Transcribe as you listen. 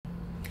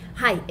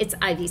Hi, it's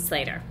Ivy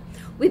Slater.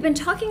 We've been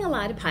talking a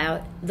lot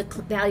about the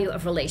value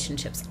of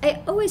relationships.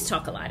 I always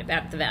talk a lot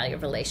about the value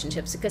of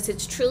relationships because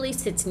it truly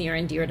sits near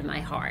and dear to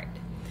my heart.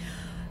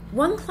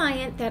 One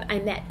client that I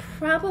met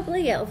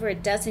probably over a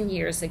dozen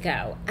years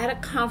ago at a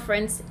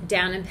conference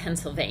down in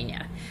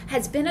Pennsylvania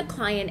has been a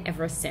client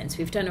ever since.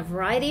 We've done a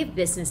variety of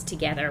business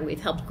together. We've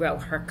helped grow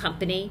her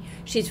company.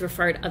 She's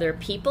referred other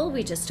people.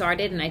 We just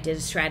started and I did a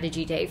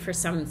strategy day for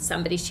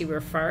somebody she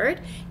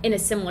referred in a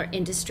similar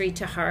industry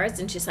to hers,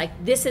 and she's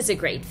like, this is a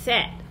great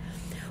fit.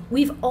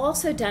 We've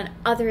also done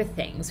other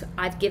things.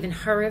 I've given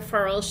her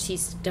referrals.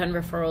 She's done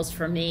referrals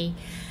for me.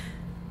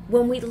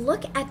 When we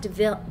look at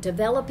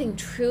developing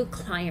true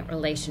client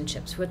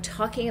relationships, we're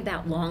talking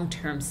about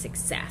long-term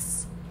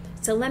success.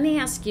 So let me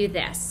ask you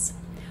this.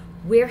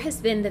 Where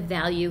has been the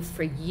value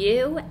for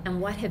you,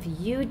 and what have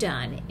you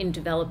done in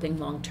developing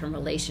long-term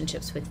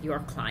relationships with your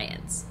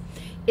clients?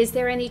 Is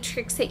there any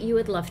tricks that you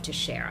would love to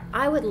share?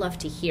 I would love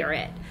to hear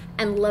it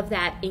and love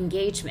that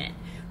engagement.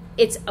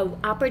 It's an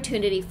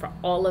opportunity for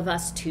all of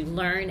us to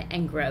learn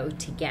and grow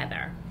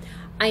together.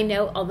 I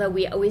know, although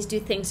we always do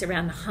things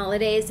around the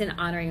holidays and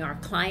honoring our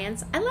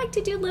clients, I like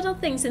to do little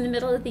things in the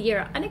middle of the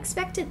year,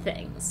 unexpected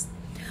things.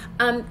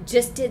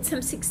 Just did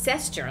some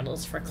success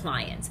journals for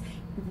clients.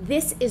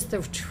 This is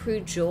the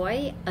true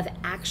joy of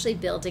actually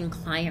building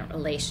client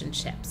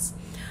relationships.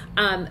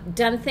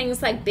 Done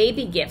things like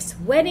baby gifts,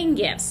 wedding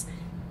gifts,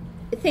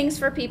 things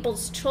for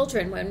people's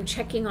children when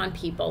checking on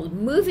people,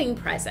 moving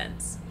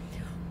presents.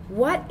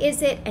 What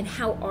is it and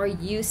how are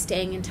you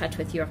staying in touch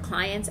with your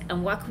clients,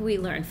 and what can we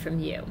learn from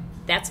you?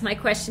 That's my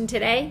question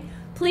today.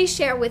 Please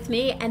share with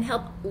me and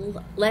help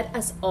let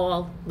us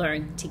all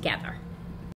learn together.